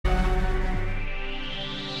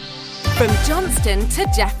From Johnston to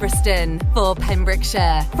Jeffreyston for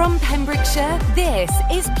Pembrokeshire. From Pembrokeshire, this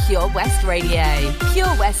is Pure West Radio.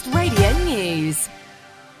 Pure West Radio News.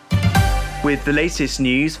 With the latest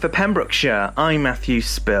news for Pembrokeshire, I'm Matthew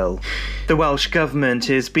Spill. The Welsh Government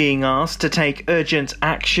is being asked to take urgent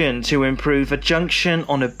action to improve a junction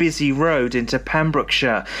on a busy road into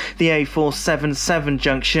Pembrokeshire. The A477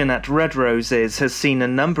 junction at Red Roses has seen a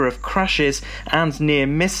number of crashes and near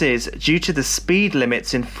misses due to the speed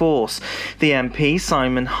limits in force. The MP,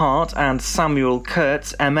 Simon Hart, and Samuel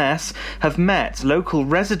Kurtz, MS, have met local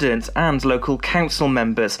residents and local council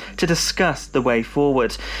members to discuss the way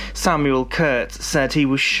forward. Samuel Kurtz said he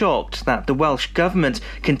was shocked that the Welsh Government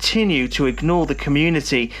continue to ignore the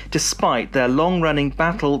community despite their long-running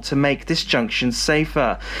battle to make this junction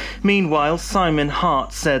safer. Meanwhile, Simon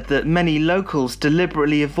Hart said that many locals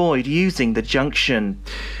deliberately avoid using the junction.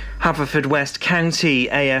 Haverfordwest County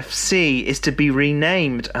AFC is to be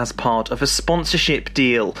renamed as part of a sponsorship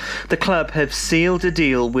deal. The club have sealed a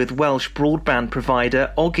deal with Welsh broadband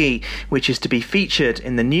provider Oggy, which is to be featured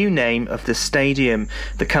in the new name of the stadium.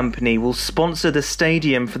 The company will sponsor the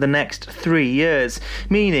stadium for the next 3 years,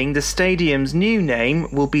 meaning the stadium's new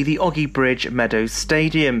name will be the Oggy Bridge Meadows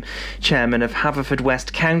Stadium. Chairman of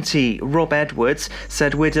Haverfordwest County, Rob Edwards,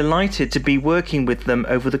 said we're delighted to be working with them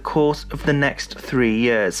over the course of the next 3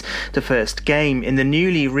 years. The first game in the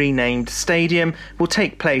newly renamed stadium will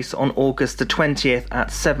take place on August the 20th at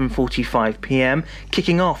 7:45 p.m,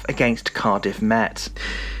 kicking off against Cardiff Met.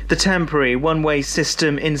 The temporary one-way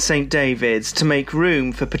system in St David's to make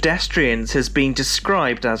room for pedestrians has been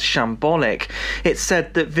described as shambolic. It's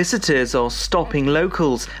said that visitors are stopping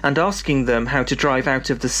locals and asking them how to drive out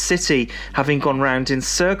of the city, having gone round in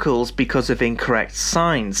circles because of incorrect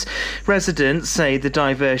signs. Residents say the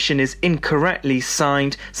diversion is incorrectly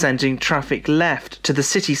signed, sending traffic left to the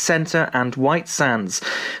city centre and White Sands.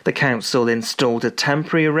 The council installed a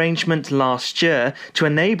temporary arrangement last year to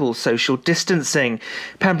enable social distancing.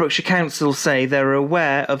 Pembrokeshire Council say they're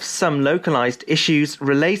aware of some localised issues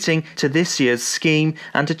relating to this year's scheme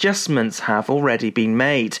and adjustments have already been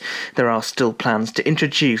made. There are still plans to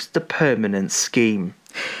introduce the permanent scheme.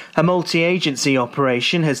 A multi-agency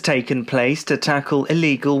operation has taken place to tackle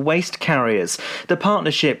illegal waste carriers. The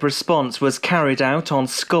partnership response was carried out on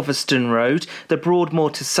Scoverston Road, the Broadmoor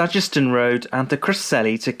to Sageston Road and the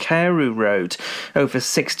Crosselly to Carew Road. Over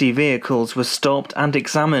 60 vehicles were stopped and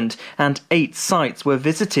examined and 8 sites were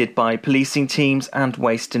visited by policing teams and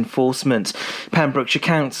waste enforcement. Pembrokeshire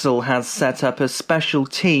Council has set up a special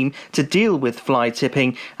team to deal with fly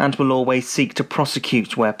tipping and will always seek to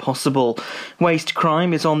prosecute where possible. Waste crime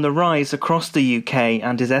is on the rise across the UK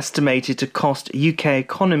and is estimated to cost UK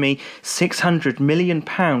economy £600 million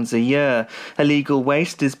a year. Illegal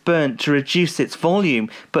waste is burnt to reduce its volume,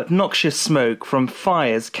 but noxious smoke from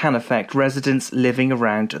fires can affect residents living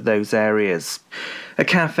around those areas. A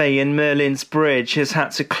cafe in Merlin's Bridge has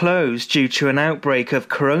had to close due to an outbreak of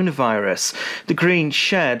coronavirus. The Green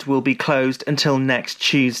Shed will be closed until next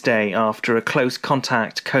Tuesday after a close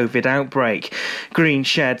contact COVID outbreak. Green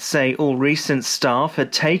Shed say all recent staff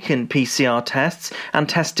had taken PCR tests and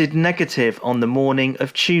tested negative on the morning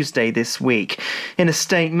of Tuesday this week. In a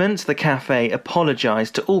statement, the cafe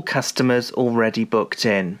apologised to all customers already booked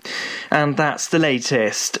in. And that's the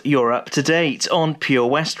latest. You're up to date on Pure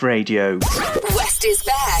West Radio. West is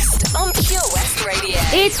best on Pure West Radio.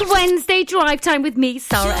 It's Wednesday drive time with me,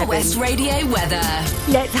 Sara. Pure West Radio weather.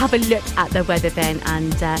 Let's have a look at the weather then.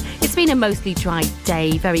 And it's been a mostly dry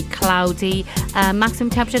day, very cloudy. Maximum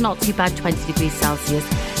temperature not too bad, 20 degrees Celsius.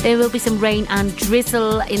 There will be some rain and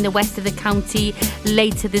drizzle in the west of the county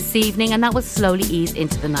later this evening, and that will slowly ease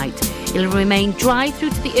into the night. It'll remain dry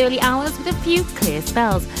through to the early hours with a few clear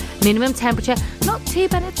spells. Minimum temperature not too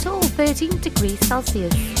bad at all, 13 degrees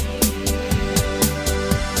Celsius.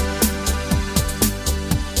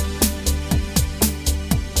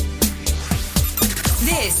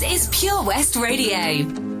 This is Pure West Radio.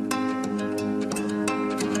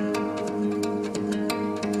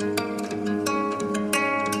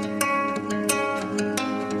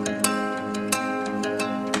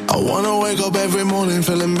 I wanna wake up every morning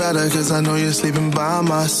feeling better, cause I know you're sleeping by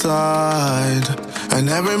my side. And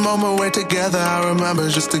every moment we're together I remember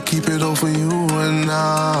just to keep it all for you and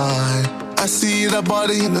I see that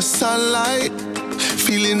body in the sunlight,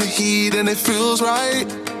 feeling the heat and it feels right.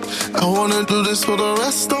 I wanna do this for the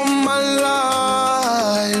rest of my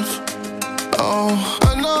life. Oh,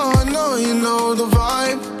 I know, you know the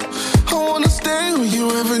vibe. I wanna stay with you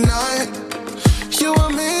every night. You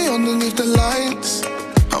and me underneath the lights.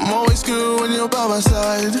 I'm always good when you're by my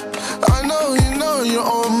side. I know, you know you're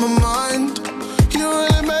on my mind. You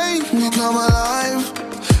really make me come alive.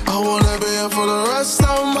 I wanna rest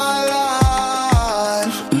of my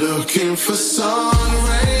life. Looking for sun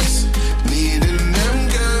rays, needing them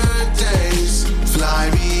good days.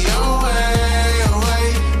 Fly me away, away,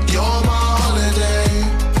 you're my holiday.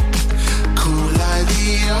 Cool like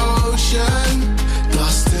the ocean,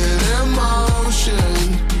 lost in emotion.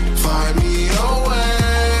 Find me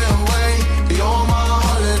away, away, you're my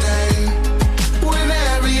holiday.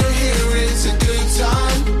 Whenever you're here, it's a good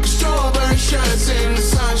time. Strawberry shirts in the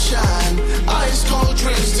sunshine, ice cold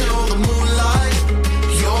drinks till the moonlight.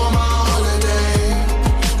 You're my holiday.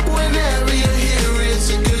 Whenever you're here, it's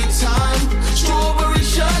a good time. Strawberry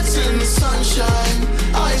shirts in the sunshine,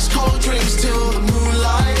 ice cold drinks till the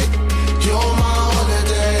moonlight. You're my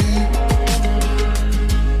holiday.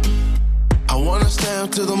 I wanna stay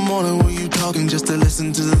up till the morning with you talking, just to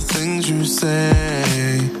listen to the things you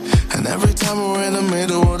say. And every time we're in the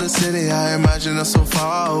middle of the city, I imagine us so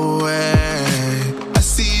far away. I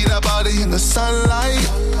see that body in the sunlight,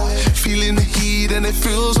 feeling the heat and it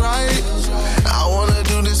feels right. I wanna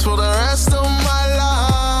do this for the rest of my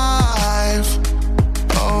life.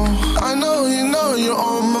 Oh, I know you're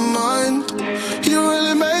on my mind. You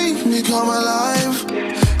really make me come alive.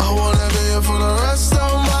 I wanna be here for the rest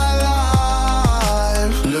of my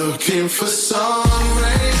life. Looking for sun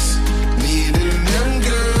rays, needing them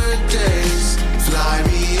good days. Fly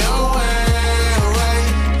me away, away,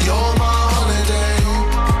 you're my holiday.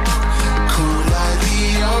 Cool like the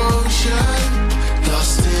ocean,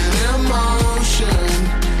 lost in emotion.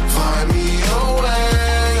 Find me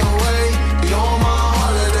away, away, you're my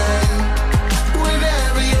holiday.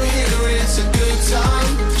 Whenever you're here, it's a good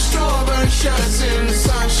time. Strawberry shirts in the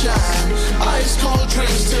sunshine, ice cold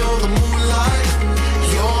drinks till the moonlight.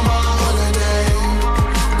 You're my holiday.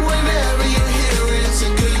 Whenever you're here, it's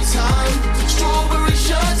a good time. Strawberry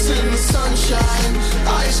shirts in the sunshine,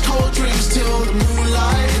 ice cold drinks till the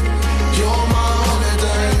moonlight. You're my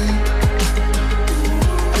holiday.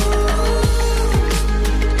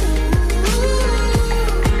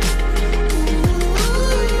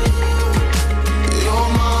 You're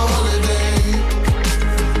my holiday.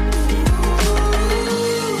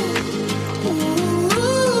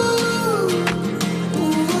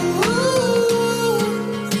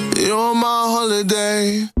 You're my holiday.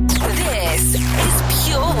 This is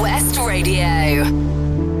Pure West Radio.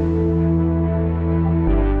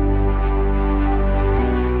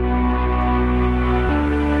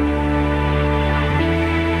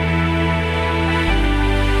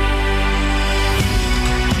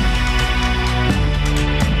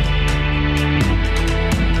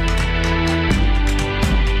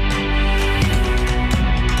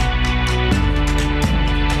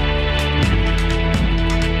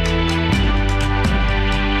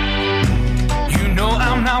 You know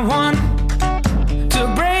I'm not one to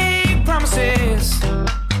break promises.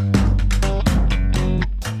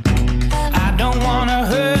 I don't wanna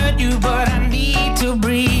hurt you, but I need to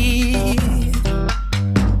breathe.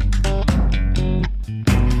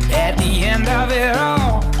 At the end of it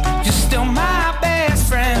all, you're still my best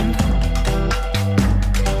friend.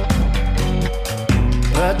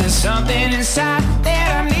 But there's something inside that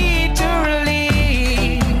I need to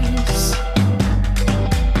release.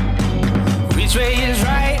 Which way is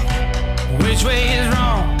right? Which way is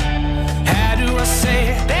wrong? How do I say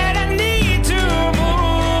that I need to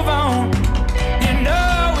move on? You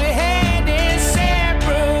know we're heading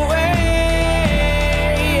separate ways,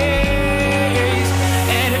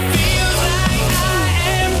 and it feels like I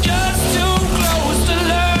am just too close to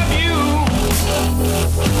love you.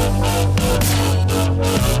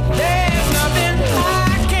 There's nothing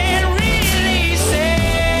I can really say.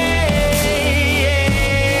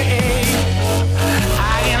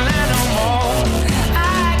 I can lie no more. I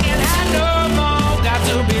can hide no more. Got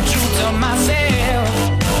to be true to myself.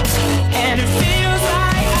 And it feels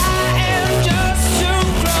like I am just too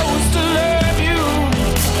close to love you.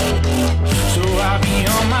 So I'll be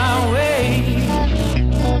on my way.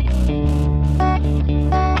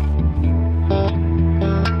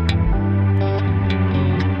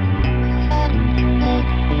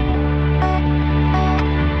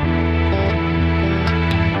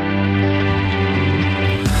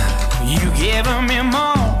 You giving me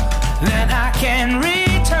more than I can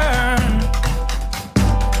return.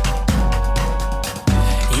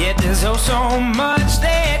 Yet there's oh so much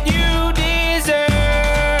that you deserve.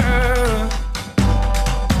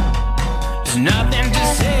 There's nothing to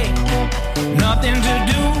say, nothing to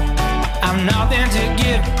do. I'm nothing to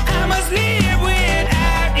give. I must live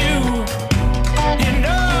without you. You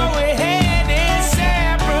know we're heading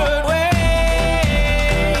separate ways,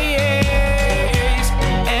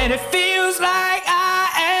 and it feels like I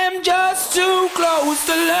am just too close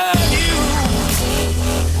to love you.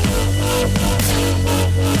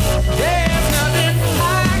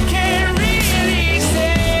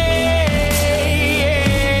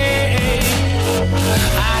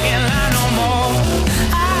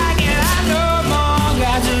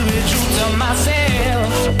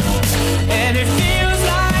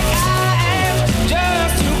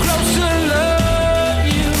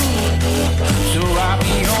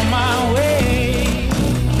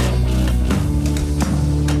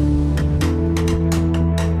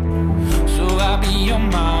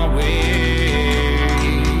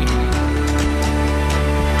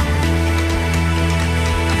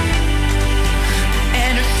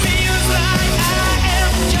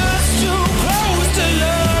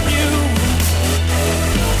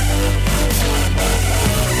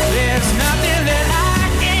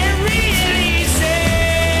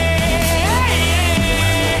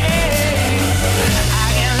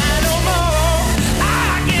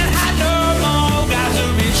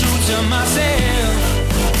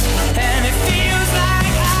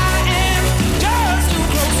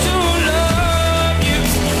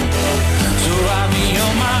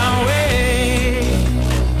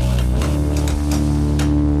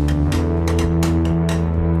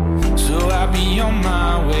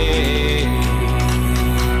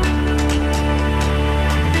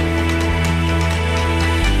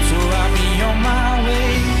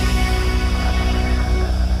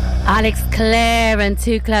 Alex Clare and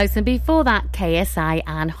Too Close, and before that KSI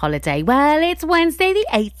and Holiday. Well, it's Wednesday the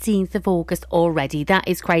 18th of August already. That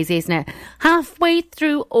is crazy, isn't it? Halfway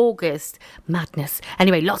through August. Madness.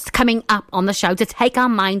 Anyway, lots coming up on the show to take our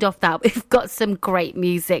mind off that. We've got some great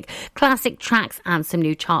music, classic tracks and some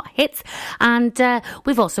new chart hits, and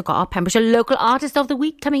we've also got our Pembrokeshire Local Artist of the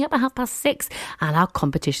Week coming up at 6:30, and our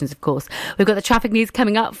competitions, of course. We've got the traffic news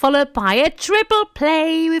coming up, followed by a triple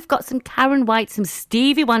play. We've got some Karen White, some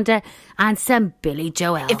Stevie Wonder and some Billy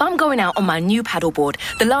Joel. If I'm going out on my new paddleboard,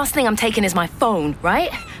 the last thing I'm taking is my phone, right?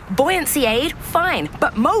 Buoyancy aid, fine.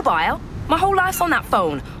 But mobile? My whole life's on that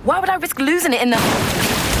phone. Why would I risk losing it in the...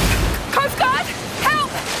 Coast Guard! Help!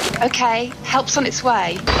 Okay, help's on its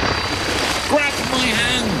way. Grab my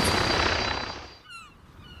hand!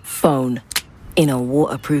 Phone. In a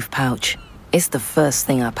waterproof pouch. It's the first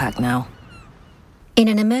thing I pack now. In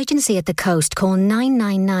an emergency at the coast, call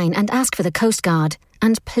 999 and ask for the Coast Guard.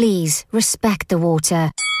 And please, respect the water.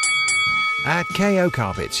 At KO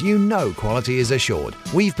Carpets, you know quality is assured.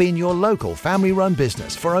 We've been your local family-run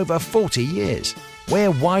business for over 40 years. We're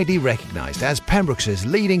widely recognised as Pembrokeshire's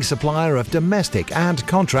leading supplier of domestic and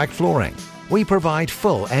contract flooring. We provide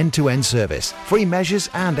full end-to-end service, free measures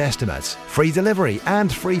and estimates, free delivery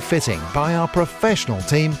and free fitting by our professional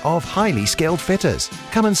team of highly skilled fitters.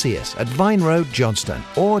 Come and see us at Vine Road, Johnston,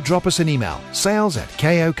 or drop us an email,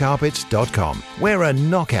 sales@kocarpets.com. We're a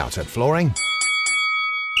knockout at flooring.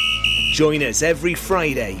 Join us every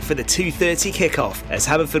Friday for the 2:30 kickoff as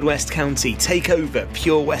Haverfordwest County take over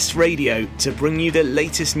Pure West Radio to bring you the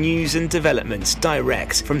latest news and developments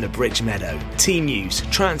direct from the Bridge Meadow. Team news,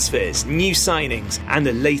 transfers, new signings and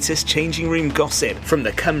the latest changing room gossip from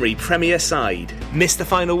the Cymru Premier side. Miss the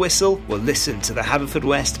final whistle? Well, listen to the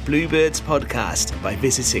Haverfordwest Bluebirds podcast by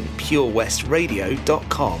visiting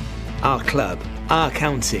purewestradio.com. Our club, our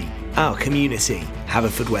county, our community.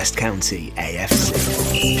 Haverfordwest County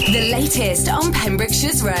AFC. The latest on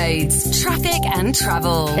Pembrokeshire's roads, traffic and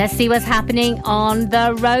travel. Let's see what's happening on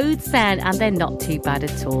the roads then, and they're not too bad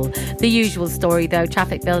at all. The usual story though,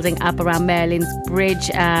 traffic building up around Merlin's Bridge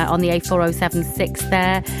on the A4076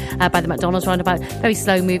 there by the McDonald's roundabout. Very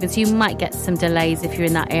slow moving, so you might get some delays if you're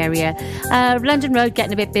in that area. London Road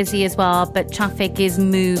getting a bit busy as well, but traffic is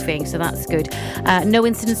moving, so that's good. No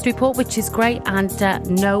incidents to report, which is great, and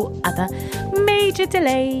no other major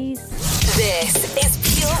delays. This is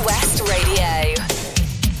Pure West Radio.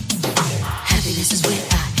 Happiness is when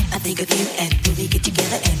I think of you, and when we get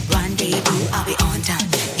together and rendezvous, I'll be on time.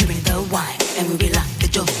 You bring the wine, and we'll be lock the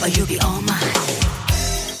door, or you'll be all mine.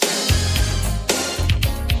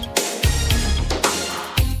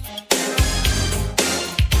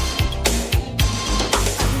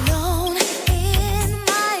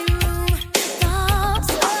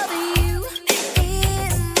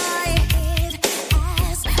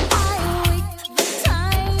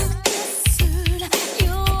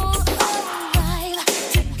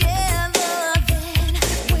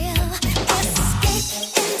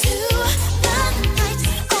 Escape into the night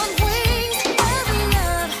on wings.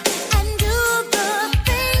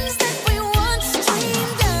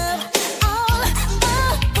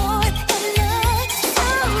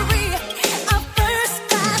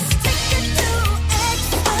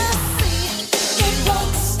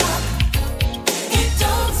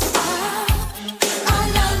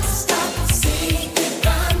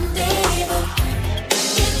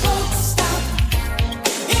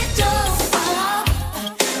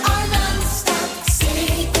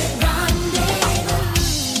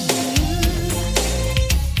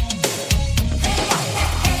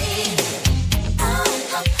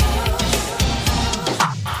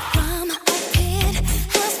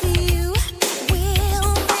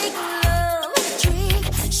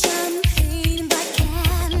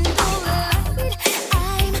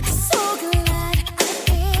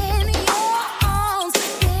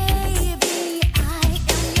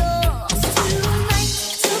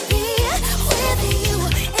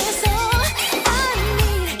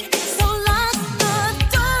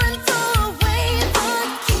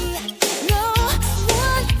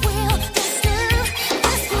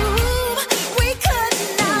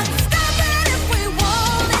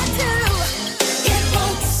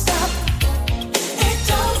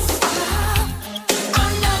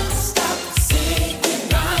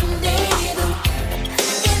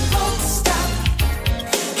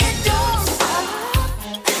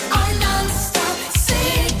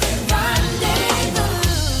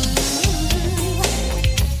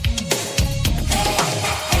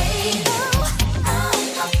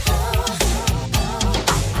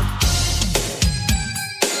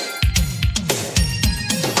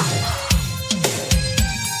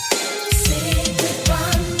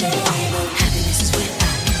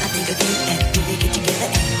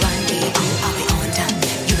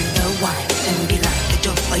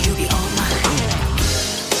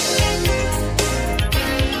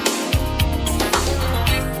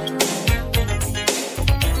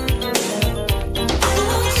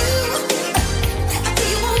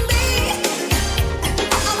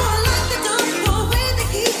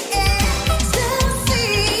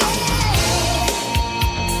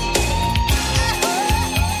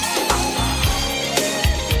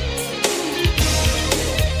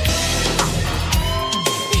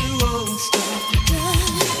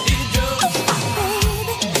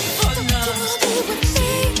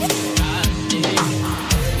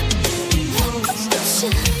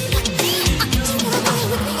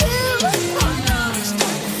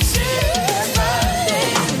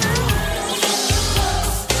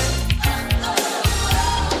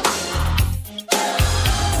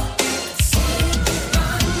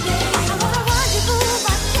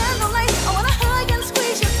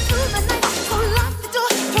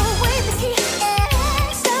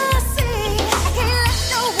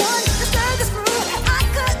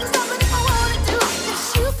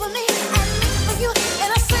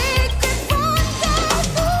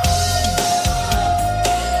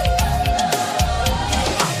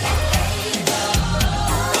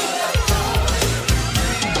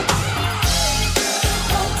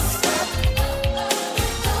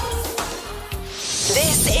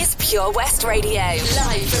 Pure West Radio,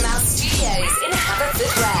 live from our studios in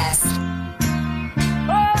Haverfordwest.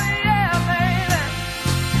 Oh yeah, baby.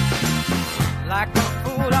 Like a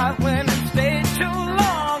fool, I went and stayed too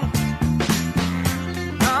long.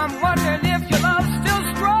 I'm wondering if your love's still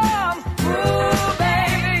strong. Ooh,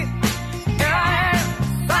 baby, here I am,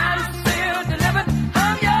 signed, sealed, delivered.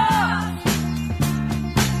 I'm yours.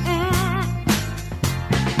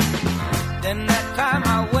 Then that time I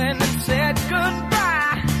went and said goodbye.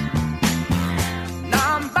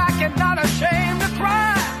 Now I'm back and not ashamed to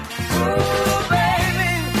cry. Ooh,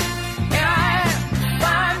 baby, here I am,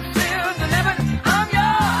 signed, sealed, delivered. I'm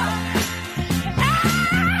yours.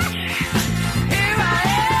 Here I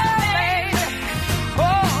am, baby.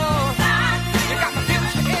 Oh, you got my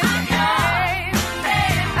future in your hand.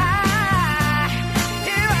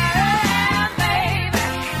 Here I am, baby.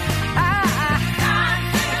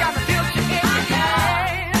 You got my future in your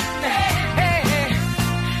hand.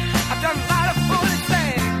 I've done a lot of foolish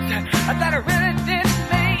things that I really didn't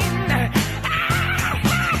mean.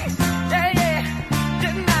 Yeah,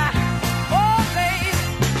 didn't I? Oh, babe,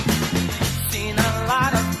 seen a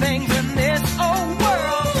lot of things in this old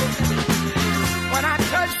world. When I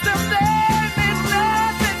touch them, there means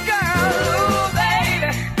nothing, girl. Ooh,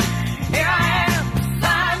 baby, here I am,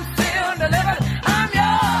 signed, sealed, delivered. I'm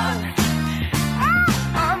yours.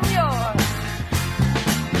 I'm yours.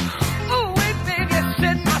 Ooh, wait, baby, you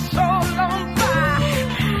set my soul on fire.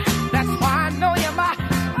 That's why I know you're my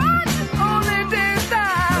only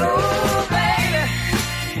desire. Ooh, baby,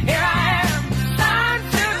 here I am, signed,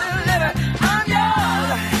 sealed, delivered. I'm yours.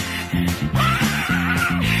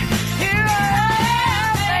 Here I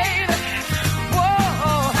am, baby.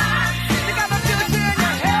 Whoa, you got my future in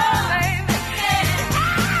your hand, baby.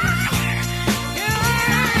 Here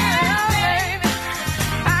I am, baby.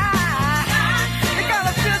 You got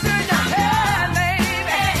my future in your hand,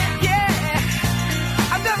 baby. Yeah,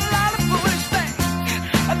 I've done a lot of foolish things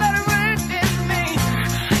that I really didn't mean.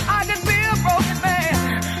 I could be a broken man,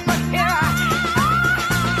 but here I am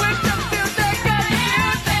with the future, got you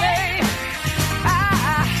today.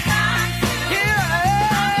 Here I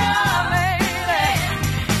am, baby.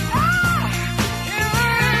 Here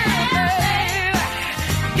I am, baby.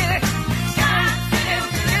 Get it, got it,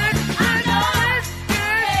 get it. I know it's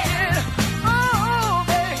good. Oh,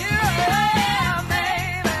 baby, here I am,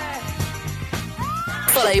 baby.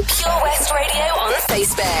 Follow Pure West Radio on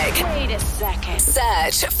Facebook. Wait a second.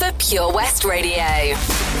 Search for Pure West Radio.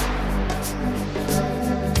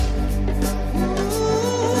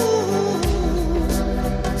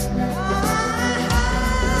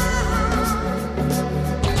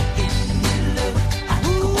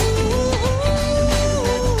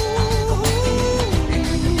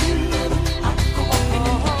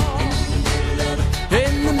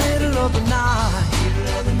 In the middle of the night,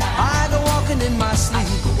 I go walking in my sleep.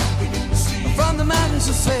 From the mountains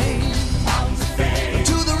of fame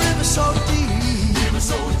to the river so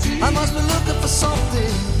deep. I must be looking for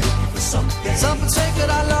something sacred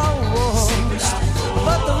I lost.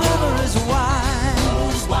 But the river is wide,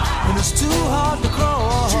 and it's too hard to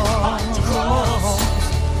cross.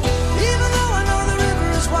 Even though I know the river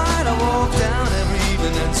is wide, I walk down every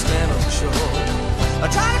evening and stand on the shore. I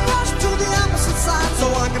try to cross to the opposite side so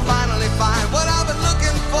I can finally find what I've been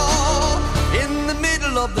looking for. In the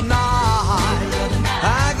middle of the night,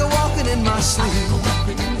 I go walking in my sleep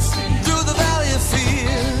through the valley of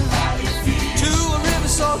fear to a river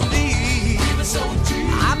so deep.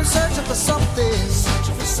 I'm in searching for something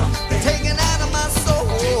taken out of my soul,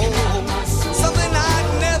 something I'd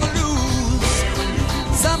never lose,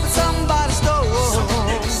 something somebody stole.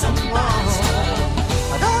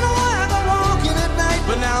 I don't know why I go walking at night,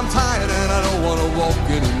 but now I'm tired and I don't want to walk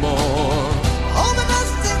anymore. Hope it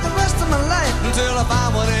doesn't take the rest of my life until I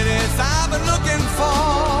find what it is I've been looking for.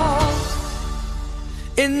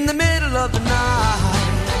 In the middle of the night,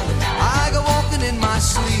 I go walking in my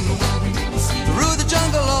sleep through the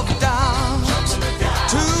jungle of doubt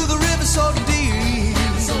to the river so deep.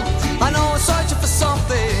 I know I'm searching for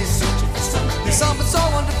something so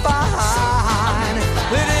undefined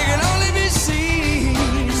that it can only be seen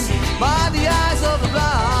by the eyes of the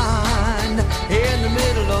blind. In the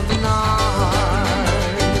middle of the night.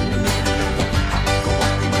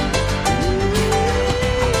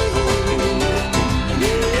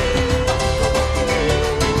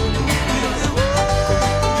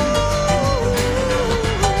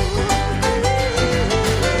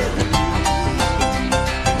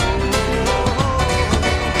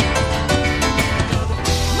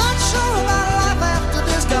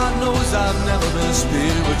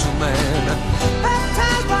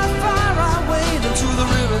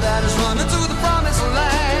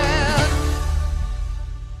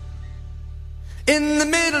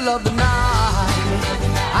 of the night,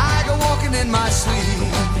 I go walking in my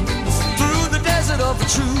sleep through the desert of the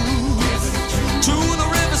truth to the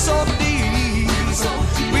river so deep.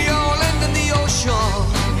 We all end in the ocean.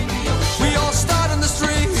 We all start in the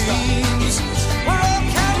streams. We're all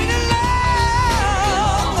carried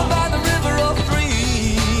along by the river of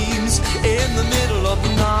dreams in the middle of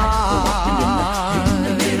the night. In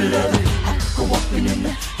the middle of it, I go walking in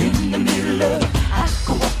the middle of it. I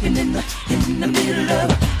go walking in the middle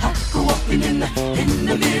of it. I go walking in the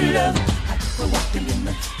middle of it. I go walking in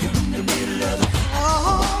the middle of it. Oh,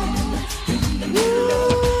 in the middle of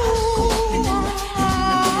it.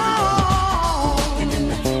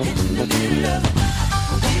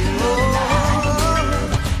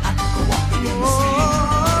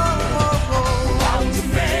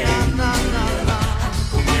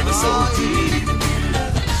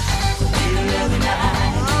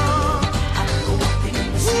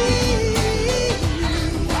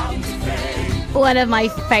 One of my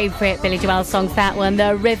favourite Billy Joel songs, that one,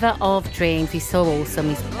 The River of Dreams. He's so awesome,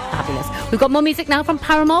 he's fabulous. We've got more music now from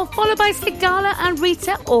Paramore, followed by Slick Darla and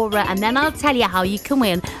Rita Ora, and then I'll tell you how you can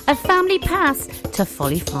win a family pass to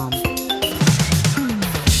Folly Farm.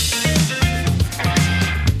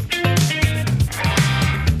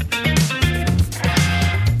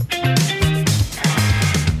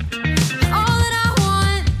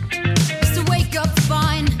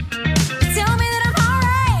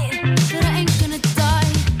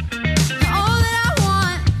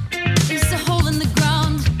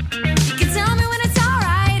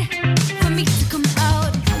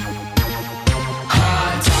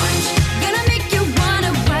 Gonna make you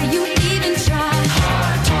wanna, why you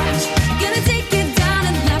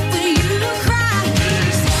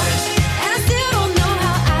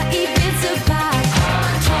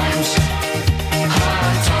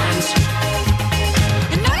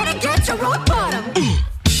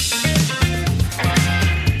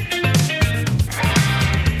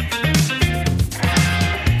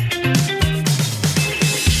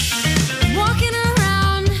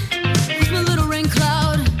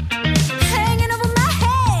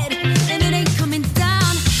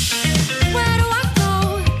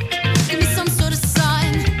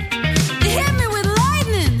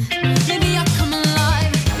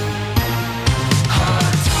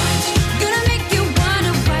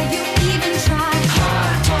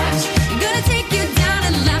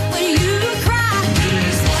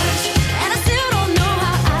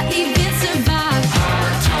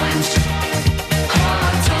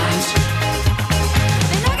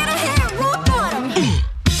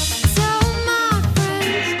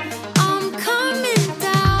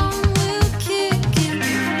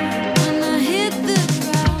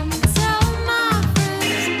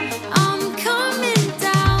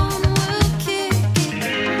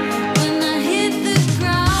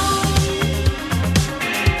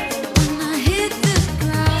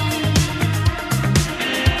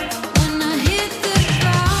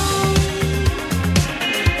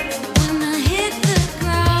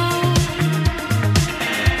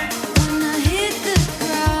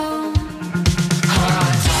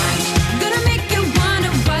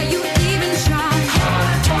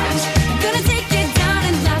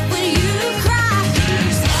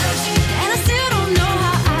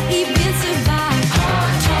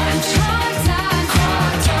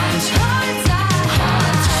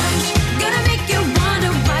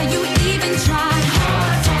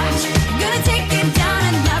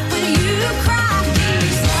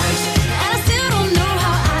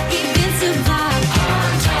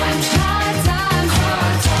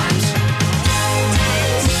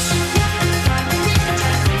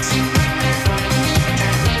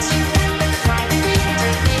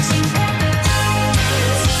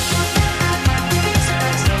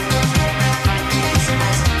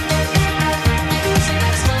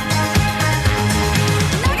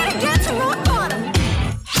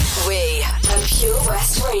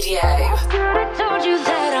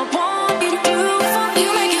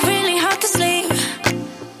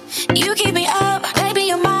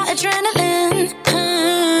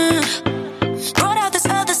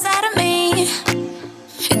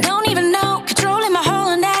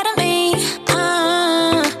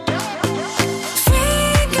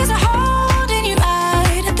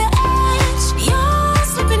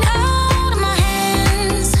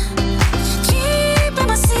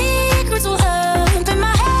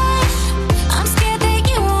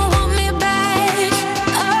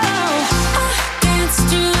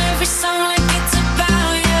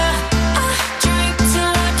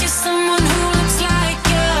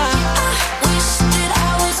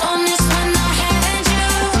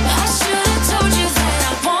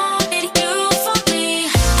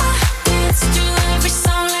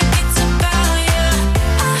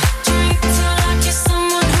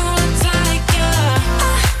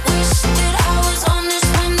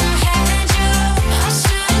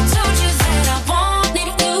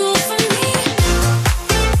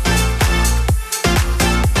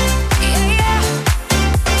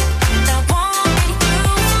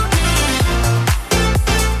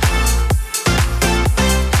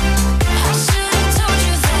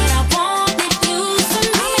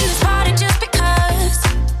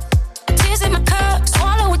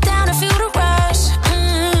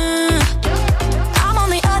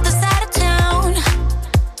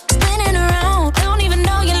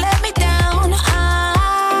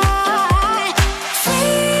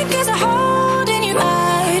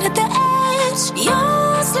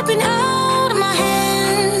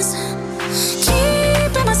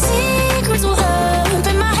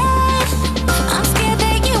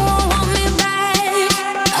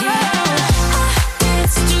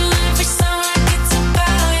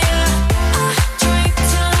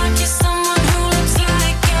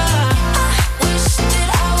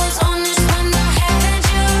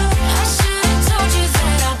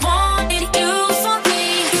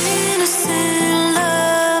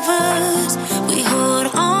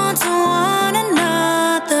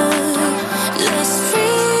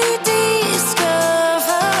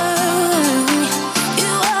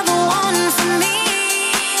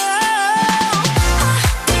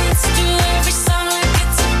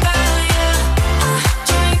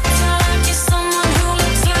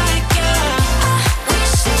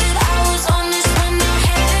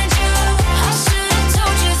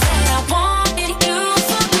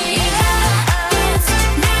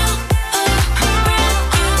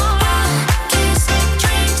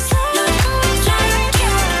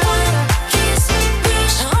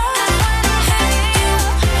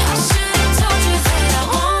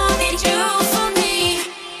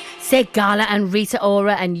Nick Gala and Rita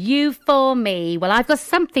Ora and You For Me. Well, I've got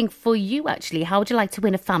something for you, actually. How would you like to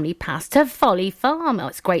win a family pass to Folly Farm? Oh,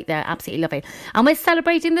 it's great there. Absolutely love it. And we're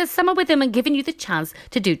celebrating the summer with them and giving you the chance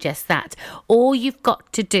to do just that. All you've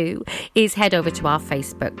got to do is head over to our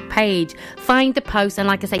Facebook page, find the post, and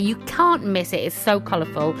like I say, you can't miss it. It's so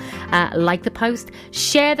colourful. Like the post,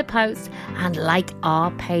 share the post, and like our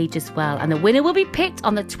page as well. And the winner will be picked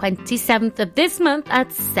on the 27th of this month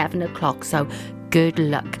at 7 o'clock. So good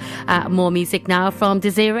luck. More music now from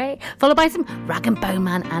Desiree, followed by some Rag and Bone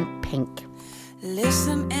Man and Pink.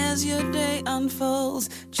 Listen as your day unfolds.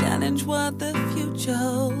 Challenge what the future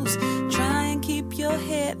holds. Try and keep your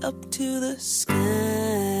head up to the sky.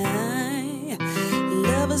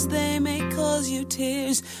 Lovers, they may cause you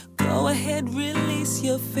tears. Go ahead, release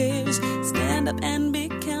your fears. Stand up and be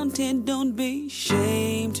counted. Don't be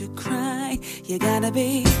ashamed to cry. You gotta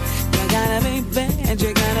be bad.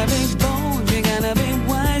 You gotta be bold. You gotta be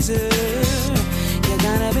wiser. You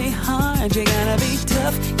gotta be hard. You gotta be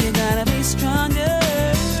tough. You gotta be stronger.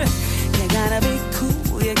 You gotta be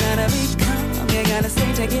cool. You gotta be calm. You gotta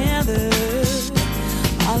stay together.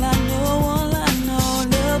 All I know,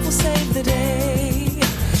 love will save the day.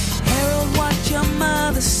 Herald what your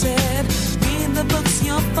mother said. Read the books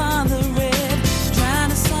your father read. Trying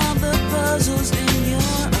to solve the puzzles in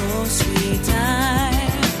your own sweet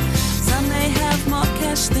time. Some may have more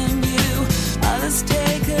cash than you. Others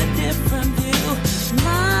take a different view.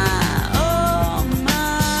 My, oh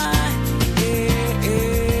my, yeah,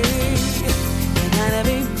 yeah. You gotta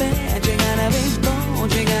be bad. You gotta be bold.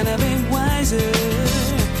 You gotta be wiser.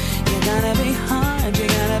 You gotta be hard. You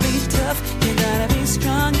gotta be tough. You gotta be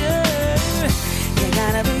stronger. You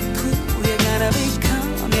gotta be cool. You gotta be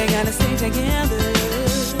calm. You gotta stay together.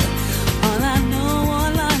 All I know,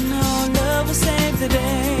 love will save the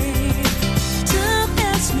day. Time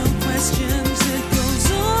asks no questions. It goes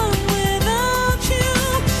on without you,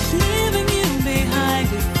 leaving you behind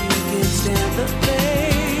if you can stand the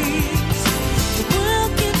pace. The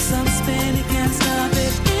world keeps on spinning, can't stop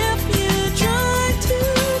it if you try to.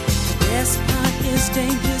 The best part is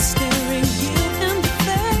danger staring you in the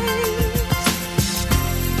face.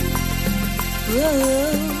 Whoa.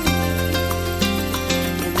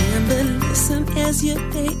 Remember, listen as your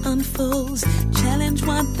day unfolds. Challenge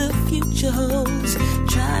what the future holds.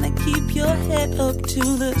 Try to keep your head up to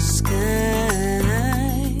the sky.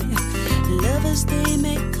 Lovers, they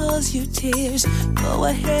may cause you tears. Go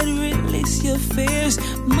ahead, release your fears.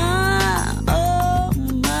 My, oh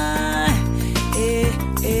my, eh,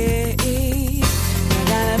 eh, eh. You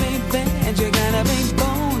gotta be bad, you gotta be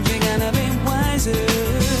bold, you gotta be wiser.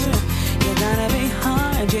 You gotta be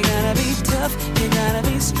hard, you gotta be tough, you gotta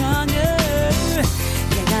be stronger.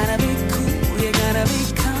 You gotta be cool, you gotta be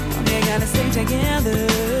calm, you gotta stay together.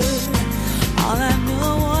 All I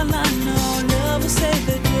know, love will save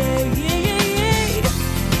the day. Yeah, yeah, yeah.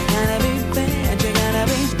 You gotta be bad, you gotta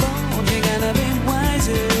be bold, you gotta be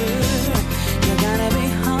wiser. You gotta be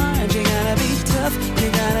hard, you gotta be tough, you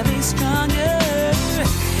gotta be stronger.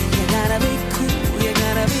 You gotta be cool, you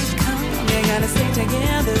gotta be calm, you gotta stay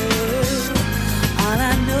together. All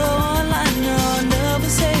I know, love will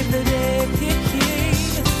save the day.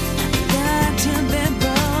 Got to be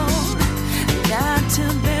bold, got to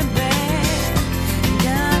be bad,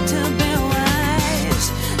 got to be wise,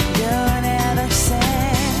 don't ever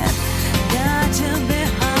sad. Got to be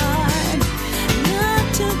hard, not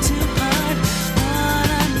too hard. All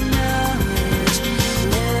I know is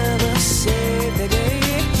love will save the day.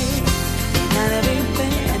 You gotta be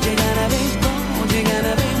bad, you gotta be bold, you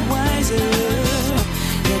gotta be wiser.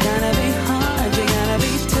 You gotta be hard, you gotta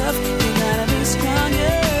be tough, you gotta be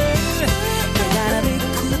stronger. You gotta be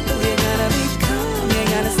cool, you gotta be calm, you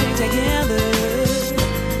gotta stay together.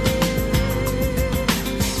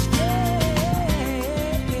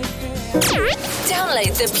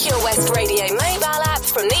 Download the Pure West Radio mobile app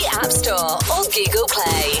from the App Store or Google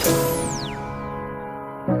Play.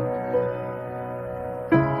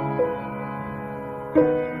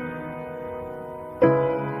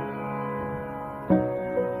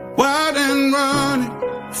 Wild and running,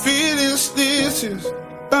 feeling stitches,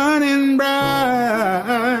 burning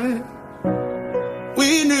bright.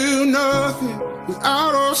 We knew nothing was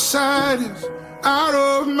out of sight, is out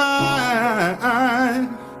of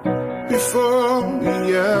mind. Before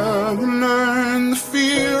we ever learned the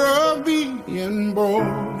fear of being bold.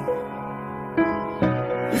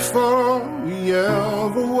 Before we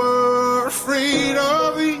ever were afraid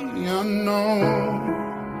of the unknown.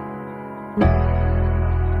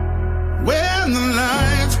 When the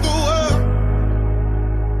lights go up,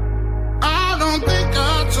 I don't think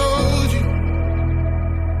I told you.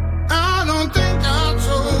 I don't think I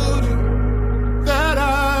told you.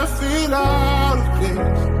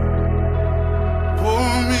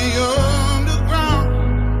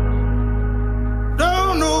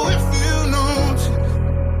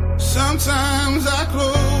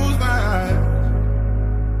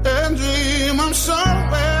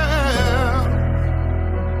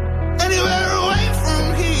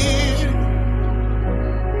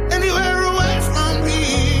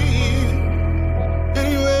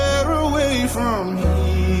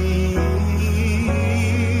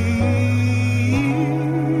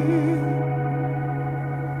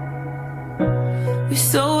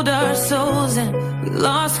 frozen. We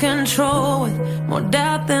lost control with more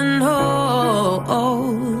doubt than hope.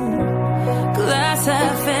 Glass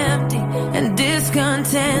half empty and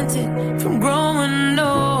discontented from growing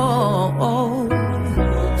old.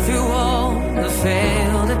 Through all the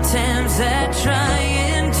failed attempts at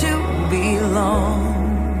trying to belong,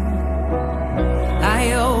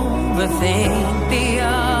 I overthink the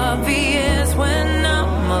obvious when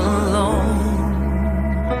I'm alone.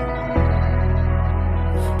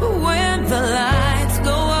 But when the lights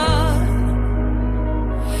go up,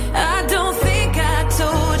 I don't think I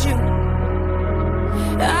told you,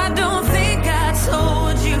 I don't think I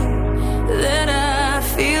told you that I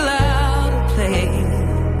feel out of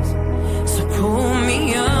place. So pull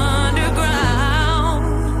me underground.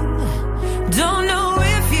 Don't know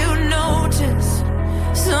if you notice,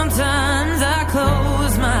 sometimes I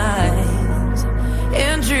close my eyes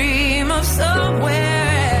and dream of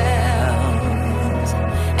somewhere else.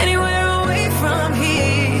 Anywhere away from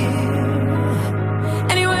here,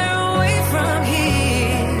 anywhere away from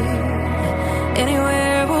here,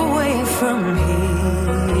 anywhere away from here.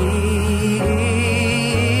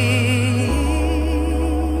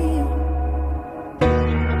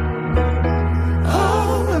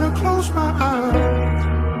 Oh, when I close my eyes.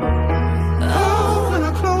 Oh, when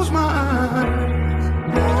I close my eyes.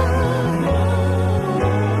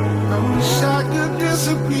 I wish I could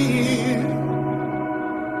disappear.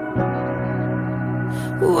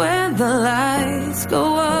 When the lights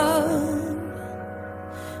go up,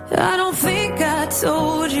 I don't think I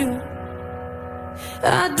told you,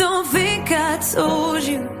 I don't think I told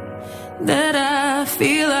you that I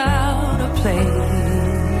feel out of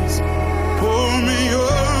place. Pull me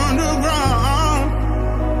underground.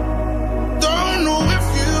 Don't know if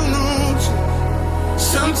you notice,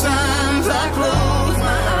 sometimes I close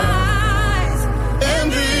my eyes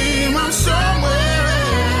and dream of somewhere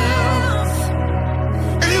else.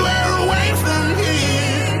 Anywhere away from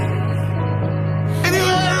here,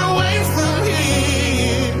 anywhere away from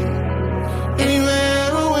here,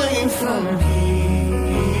 anywhere away from here.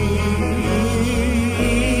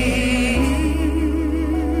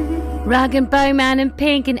 Rag and Bowman and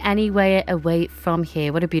Pink and Anywhere Away From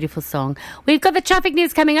Here. What a beautiful song. We've got the traffic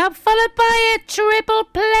news coming up, followed by a triple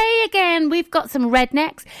play again. We've got some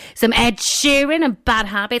Rednecks, some Ed Sheeran and Bad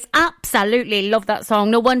Habits. Absolutely love that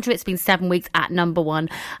song. No wonder it's been 7 weeks at number one.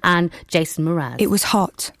 And Jason Mraz. It was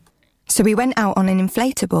hot, so we went out on an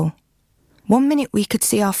inflatable. 1 minute we could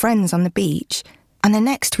see our friends on the beach, and the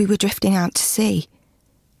next we were drifting out to sea.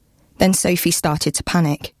 Then Sophie started to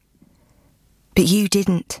panic. But you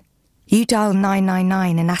didn't. You dialed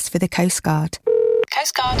 999 and asked for the Coast Guard.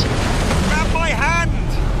 Coast Guard. Grab my hand!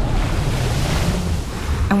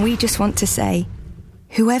 And we just want to say,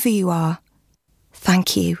 whoever you are,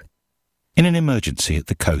 thank you. In an emergency at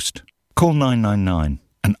the coast, call 999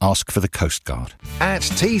 and ask for the Coast Guard. At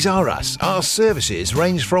Tees R Us, our services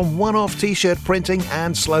range from one-off T-shirt printing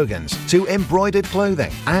and slogans to embroidered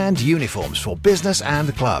clothing and uniforms for business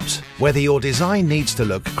and clubs. Whether your design needs to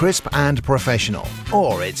look crisp and professional,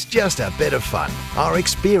 or it's just a bit of fun, our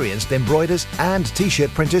experienced embroiders and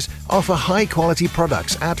T-shirt printers offer high-quality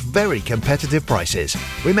products at very competitive prices.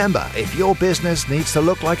 Remember, if your business needs to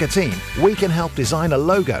look like a team, we can help design a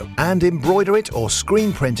logo and embroider it or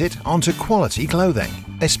screen print it onto quality clothing,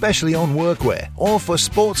 especially on workwear or for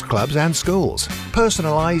sports clubs and schools.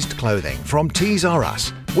 Personalised clothing from Tees R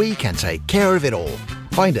Us. We can take care of it all.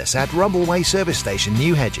 Find us at Rumbleway Service Station,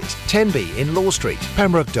 New Hedges, 10B in Law Street,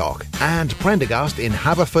 Pembroke Dock, and Prendergast in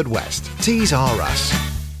Haverfordwest. Tees R Us.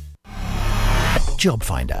 Job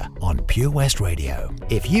Finder on Pure West Radio.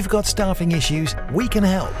 If you've got staffing issues, we can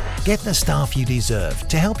help. Get the staff you deserve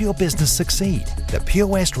to help your business succeed. The Pure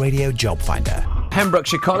West Radio Job Finder.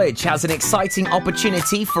 Pembrokeshire College has an exciting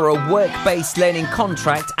opportunity for a work-based learning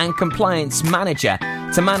contract and compliance manager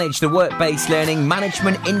to manage the work-based learning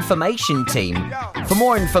management information team. For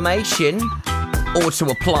more information or to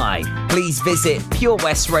apply, please visit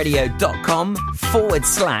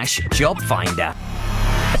purewestradio.com/job finder.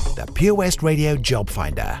 The Pure West Radio Job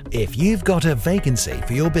Finder. If you've got a vacancy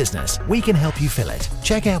for your business, we can help you fill it.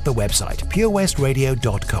 Check out the website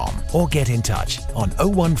purewestradio.com or get in touch on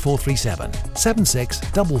 01437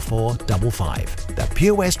 764455. The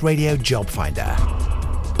Pure West Radio Job Finder.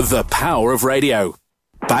 The power of radio.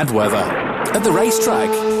 Bad weather. At the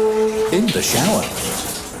racetrack. In the shower.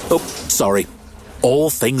 Oh, sorry.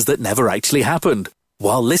 All things that never actually happened.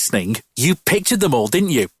 While listening, you pictured them all,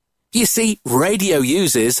 didn't you? You see, radio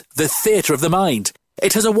uses the theatre of the mind.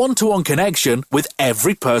 It has a one-to-one connection with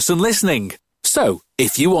every person listening. So,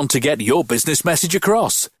 if you want to get your business message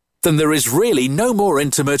across, then there is really no more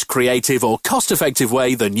intimate, creative or cost-effective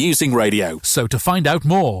way than using radio. So to find out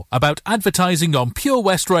more about advertising on Pure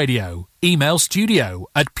West Radio, email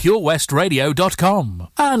studio@purewestradio.com.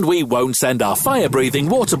 And we won't send our fire-breathing,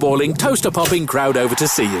 water-boiling, toaster-popping crowd over to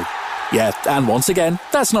see you. Yeah, and once again,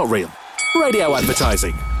 that's not real. Radio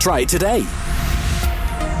advertising. Try it today.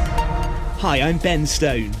 Hi, I'm Ben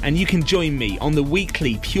Stone, and you can join me on the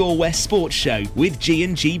weekly Pure West Sports Show with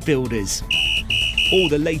G&G Builders. All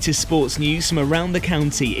the latest sports news from around the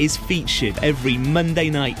county is featured every Monday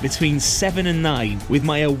night between 7 and 9 with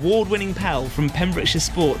my award-winning pal from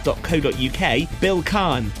pembrokeshiresport.co.uk, Bill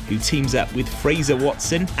Kahn, who teams up with Fraser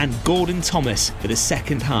Watson and Gordon Thomas for the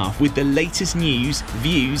second half with the latest news,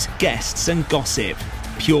 views, guests and gossip.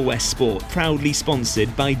 Pure West Sport, proudly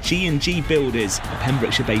sponsored by G&G Builders, a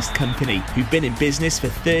Pembrokeshire-based company who've been in business for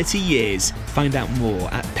 30 years. Find out more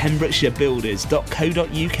at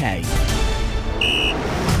pembrokeshirebuilders.co.uk.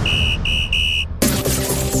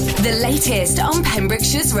 The latest on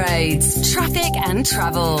Pembrokeshire's roads, traffic and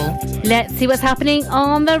travel. Let's see what's happening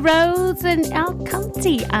on the roads in our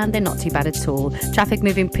county, and they're not too bad at all. Traffic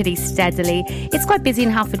moving pretty steadily. It's quite busy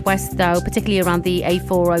in Haverfordwest though, particularly around the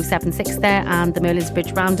A4076 there and the Merlin's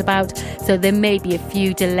Bridge roundabout, so there may be a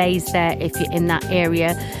few delays there if you're in that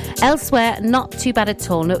area. Elsewhere, not too bad at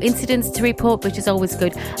all. No incidents to report, which is always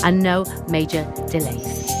good, and no major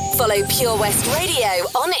delays. Follow Pure West Radio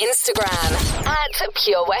on Instagram at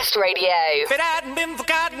Pure West Radio. If it hadn't been for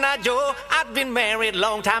Cotton Eye Joe, I'd been married a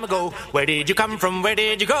long time ago. Where did you come from? Where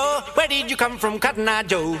did you go? Where did you come from, Cotton Eye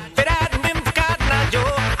Joe? If it hadn't been for Cotton Eye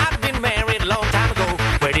Joe, I'd been married a long time ago.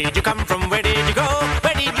 Where did you come from? Where did you go?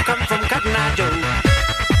 Where did you come from, Cotton Eye Joe?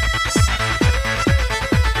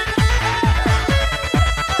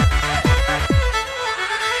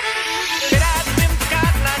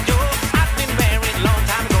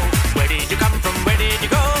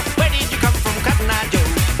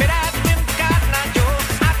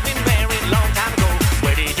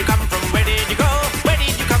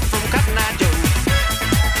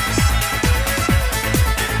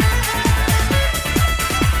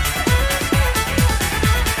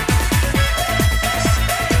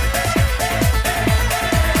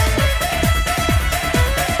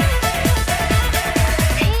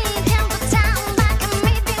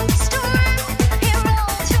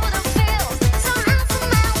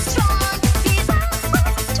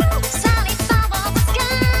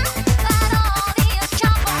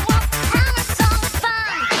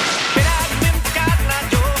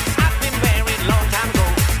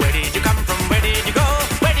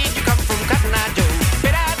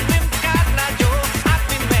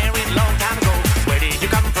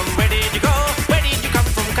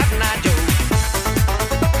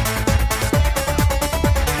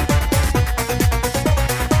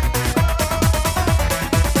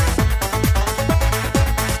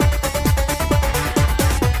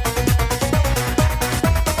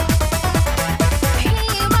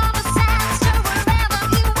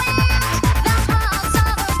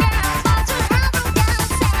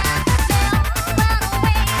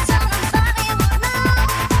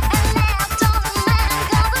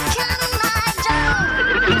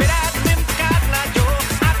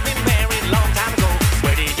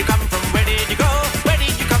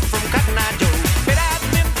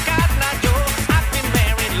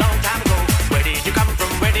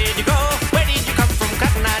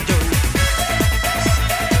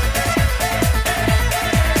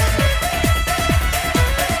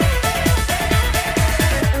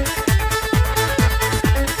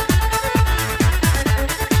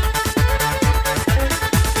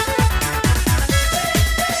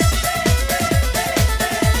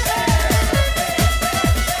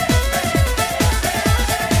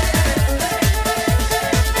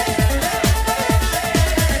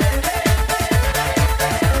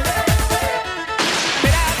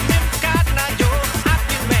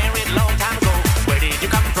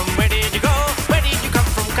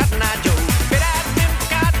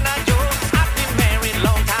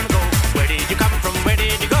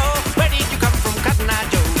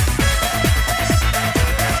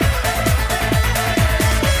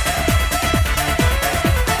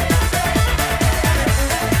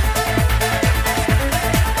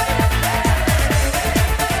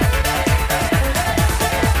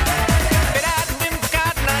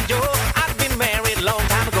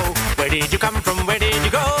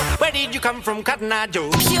 From Cotton Eye Joe.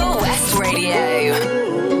 Pure West Radio.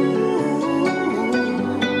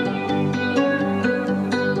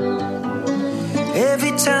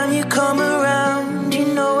 Every time you come around, you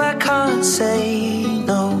know I can't say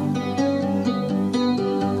no.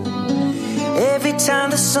 Every time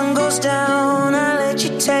the sun goes down, I let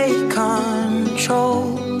you take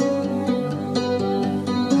control.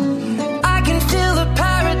 I can feel the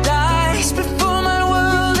paradise before my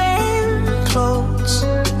world implodes.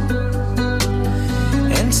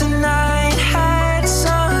 And tonight had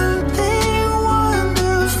something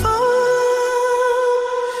wonderful.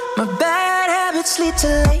 My bad habits lead to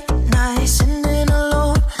late nights sitting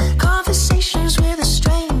alone. Conversations with a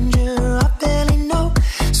stranger I barely know.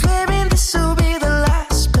 Swearing this will be the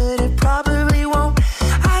last, but it probably won't.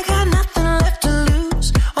 I got nothing left to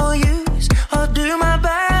lose or use or do. My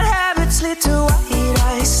bad habits lead to white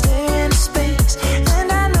eyes staring into space.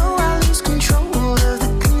 And I know I lose control of the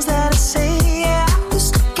things that I say. Yeah, I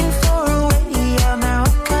was looking for a way out, now I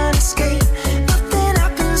can't escape. Nothing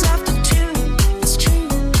happens after two. It's true,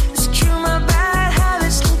 it's true. My bad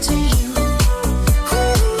habits lead to you.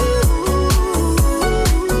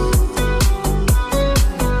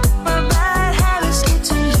 My bad habits lead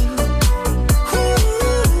to you.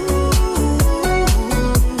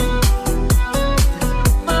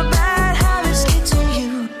 My bad habits lead to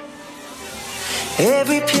you.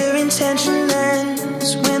 Every pure intention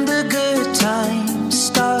ends when the good times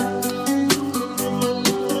start.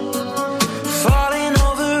 Falling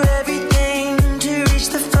over everything to reach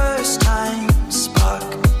the first time spark.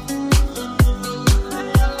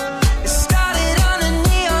 It started under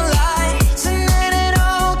neon lights and then it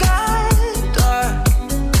all got dark.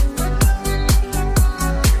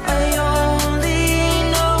 I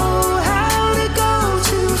only know how to go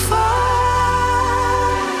too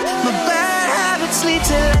far. My bad habits lead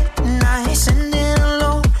to late nights sitting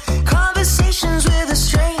alone. Conversations with a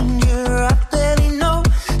stranger I barely know.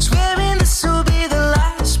 Swearing this will be the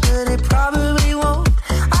last, but it probably won't.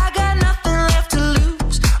 I got nothing left to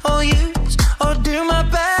lose or use or do. My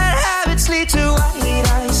bad habits lead to white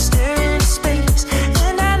eyes staring into space.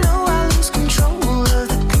 And I know I lose control of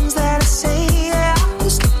the things that I say. Yeah, I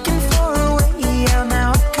was looking for a way out,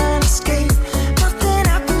 now I can't escape. Nothing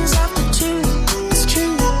happens after two. It's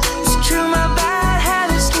true, it's true. My bad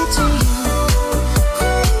habits lead to you.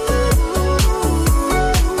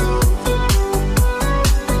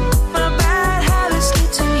 My bad habits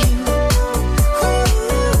lead to you.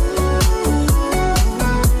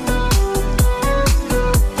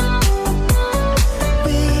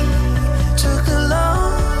 We took a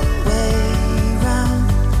long way round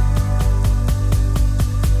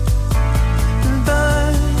and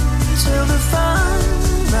burned till the fun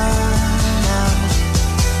ran out.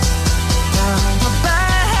 Now my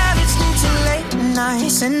bad habits lead to late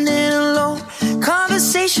nights sitting alone.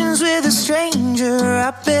 Conversations with a stranger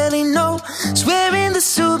I barely know. Swearing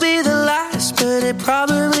this will be the last, but it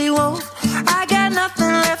probably won't. I got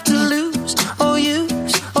nothing left to lose or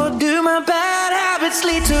use or do. My bad habits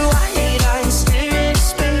lead to white eyes staring into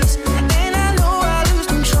space. And I know I lose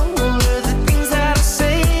control of the things that I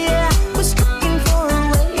say. Yeah, I was looking for a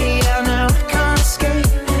way out, now I can't escape.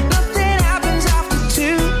 Nothing happens after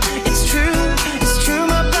two. It's true, it's true.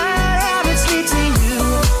 My bad habits lead to you.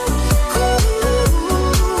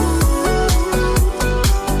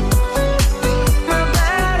 My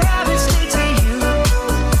bad habits lead to you.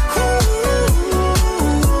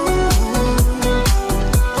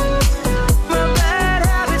 My bad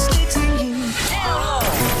habits lead to you.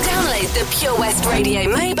 Download the Pure West Radio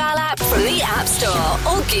mobile app from the App Store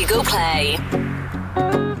or Google Play.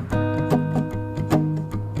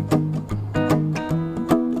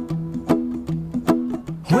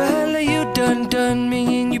 Well, you done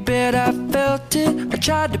me and you bet I felt it. I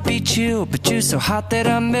tried to beat you, but you're so hot that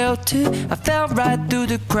I melted. I fell right through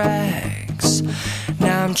the cracks.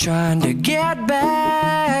 Now I'm trying to get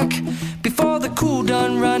back. Before the cool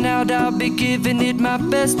done run out, I'll be giving it my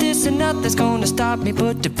best. This and nothing's gonna stop me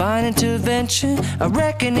but divine intervention. I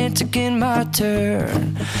reckon it's again my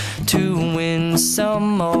turn to win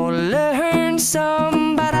some or learn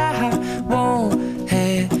some, but I won't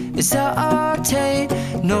hesitate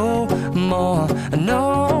no more,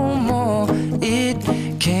 no more. It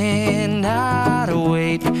cannot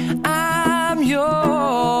wait. I'm yours.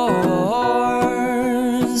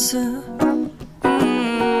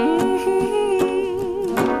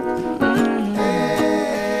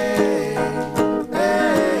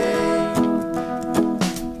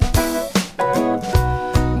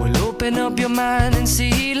 Open up your mind and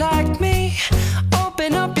see like me.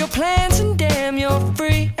 Open up your plans and damn, you're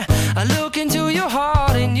free. I look into your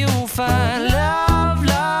heart and you'll find love,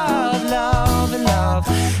 love, love, and love.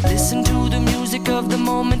 Listen to the music of the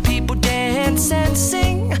moment, people dance and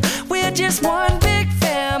sing. We're just one big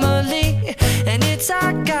family, and it's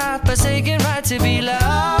our God-forsaken right to be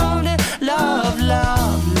loved, love,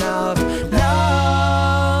 love, love,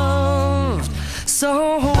 loved.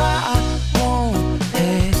 So I won't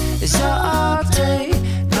hesitate hesitate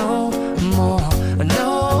no more,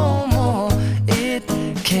 no more. It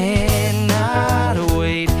cannot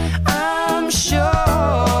wait. I'm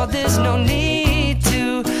sure there's no need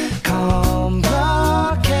to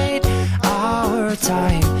complicate. Our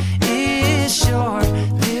time is short.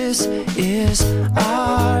 This is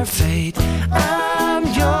our fate. I'm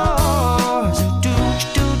yours. Do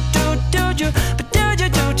you, but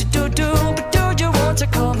do you want to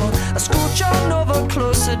come on? I scooch on over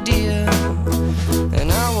closer, dear,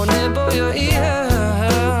 and I will nibble your ear.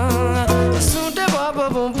 Soon to boom,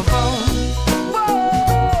 boom, boom, boom.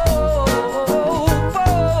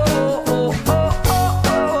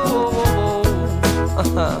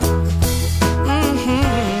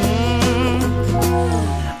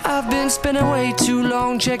 I've been spending way too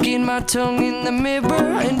long checking my tongue in the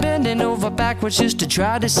mirror and bending over backwards just to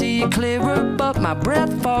try to see it clearer, but my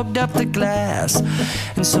breath fogged up the glass,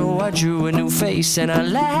 and so I drew a new face and I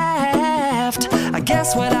laughed. I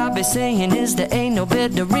guess what I'll be saying is there ain't no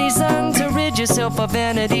better reason to rid yourself of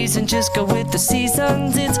vanities and just go with the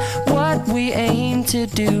seasons. It's what we aim to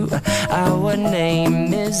do. Our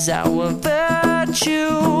name is our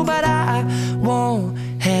virtue, but I won't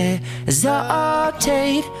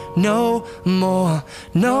hesitate no more,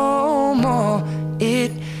 no more.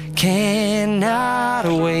 It cannot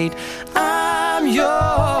wait. I'm yours.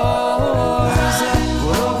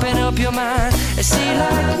 Well, open up your mind and see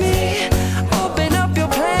like me. Open up your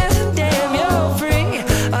plans and damn, you're free.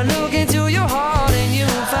 I look into your heart and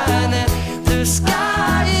you'll find that the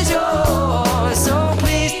sky is yours. So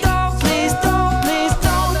please don't, please don't, please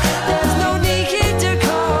don't. There's no need here to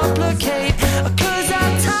complicate, 'cause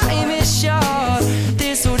our time is short.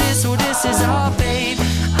 This is our fate.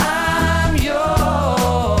 I'm yours.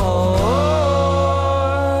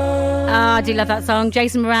 I do love that song.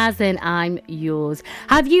 Jason Mraz and I'm Yours.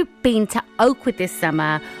 Have you been to Oakwood this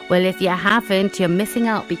summer? Well, if you haven't, you're missing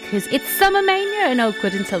out, because it's Summer Mania in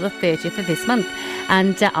Oakwood until the 30th of this month.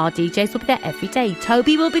 And our DJs will be there every day.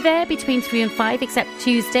 Toby will be there between 3 and 5, except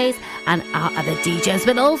Tuesdays. And our other DJs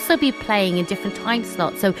will also be playing in different time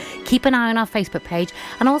slots. So keep an eye on our Facebook page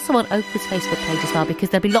and also on Oakwood's Facebook page as well, because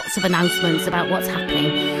there'll be lots of announcements about what's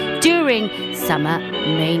happening during Summer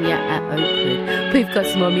Mania at Oakwood. We've got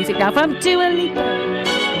some more music now from Dua Lipa.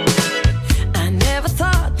 I never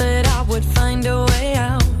thought that I would find a way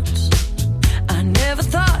out. I never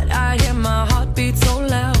thought I'd hear my heartbeat so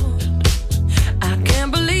loud. I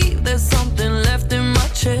can't believe there's something left in my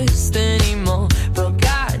chest anymore. But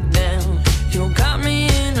goddamn, you got me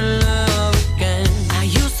in love again. I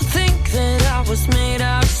used to think that I was made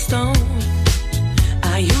out of stone.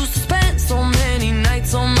 I used to spend so many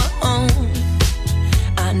nights on my own.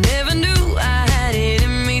 I never knew I had it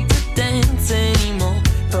in me to dance anymore.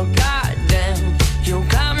 But goddamn, you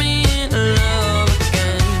got me in love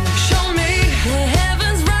again. Show me the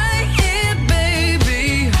heavens right here, baby.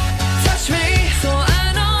 Touch me so I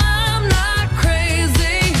know I'm not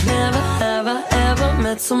crazy. Never, ever, ever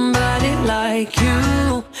met somebody like you.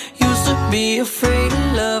 Used to be afraid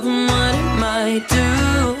of love and what it might do.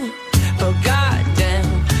 But goddamn,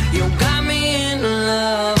 you got me in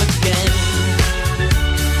love again.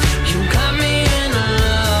 You got me in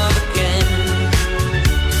love again.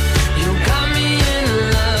 You got me in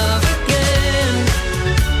love again.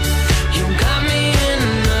 You got me in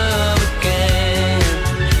love again,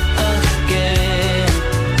 again.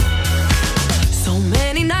 So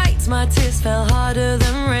many nights my tears fell harder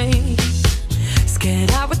than rain.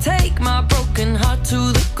 Scared I would take my broken heart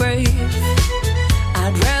to the grave.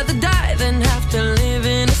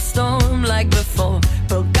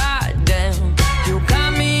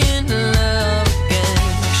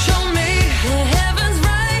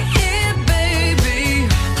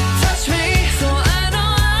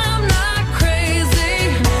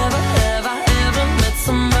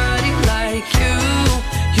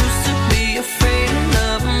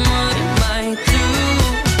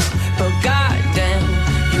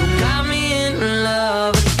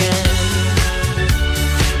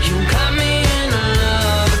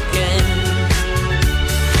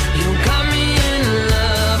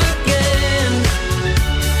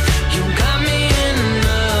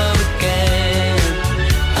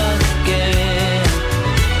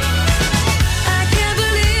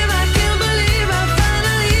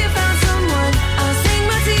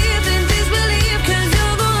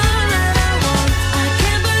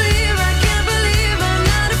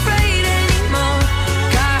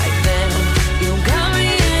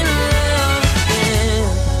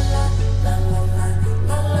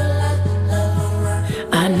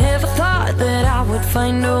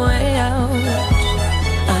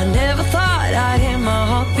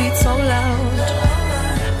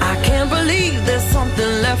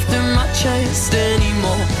 chest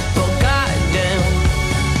anymore. But goddamn,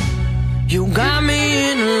 you got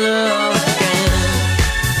me in love again.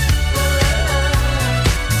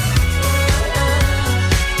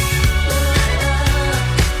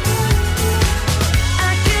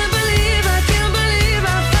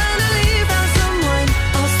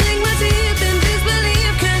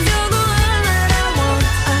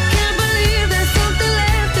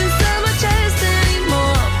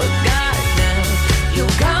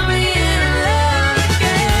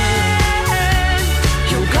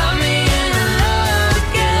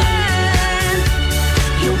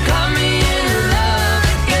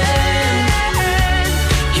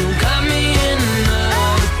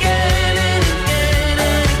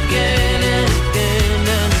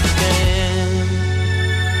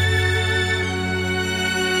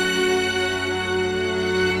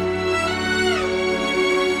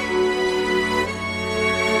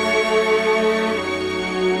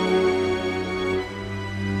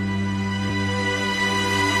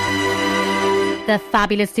 The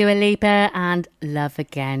fabulous Dua Lipa and Love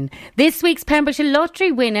Again. This week's Pembrokeshire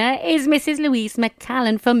Lottery winner is Mrs. Louise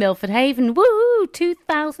McCallan from Milford Haven. Woohoo!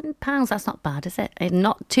 £2,000. That's not bad, is it?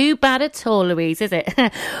 Not too bad at all, Louise, is it?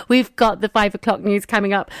 We've got the 5 o'clock news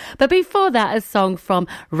coming up. But before that, a song from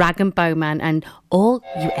Rag and Bowman and All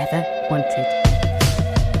You Ever Wanted.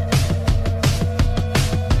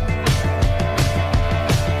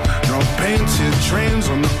 Painted trains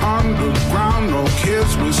on the underground, no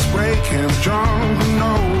kids with spray cans jumping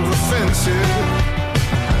over the fences.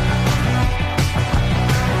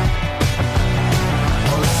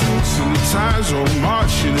 All the suits and the ties all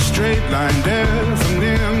march in a straight line,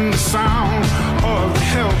 deafening the sound of the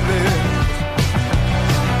helpless.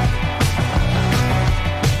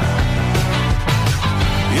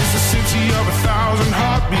 It's a city of 1,000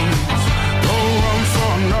 heartbeats, no room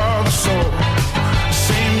for another soul.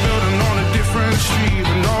 Same building on a different street,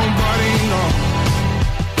 but nobody knows.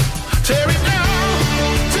 Tear it down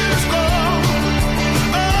to the score.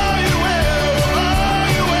 All you ever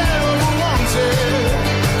wanted.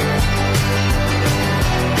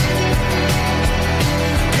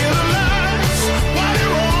 Kill the lights while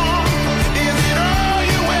you're on. Is it all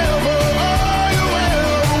you ever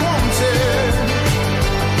wanted?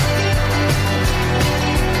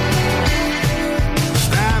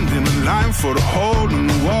 Stand in the line for the hole in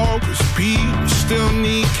the wall, 'cause people still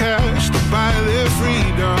need cash to buy their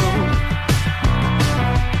freedom.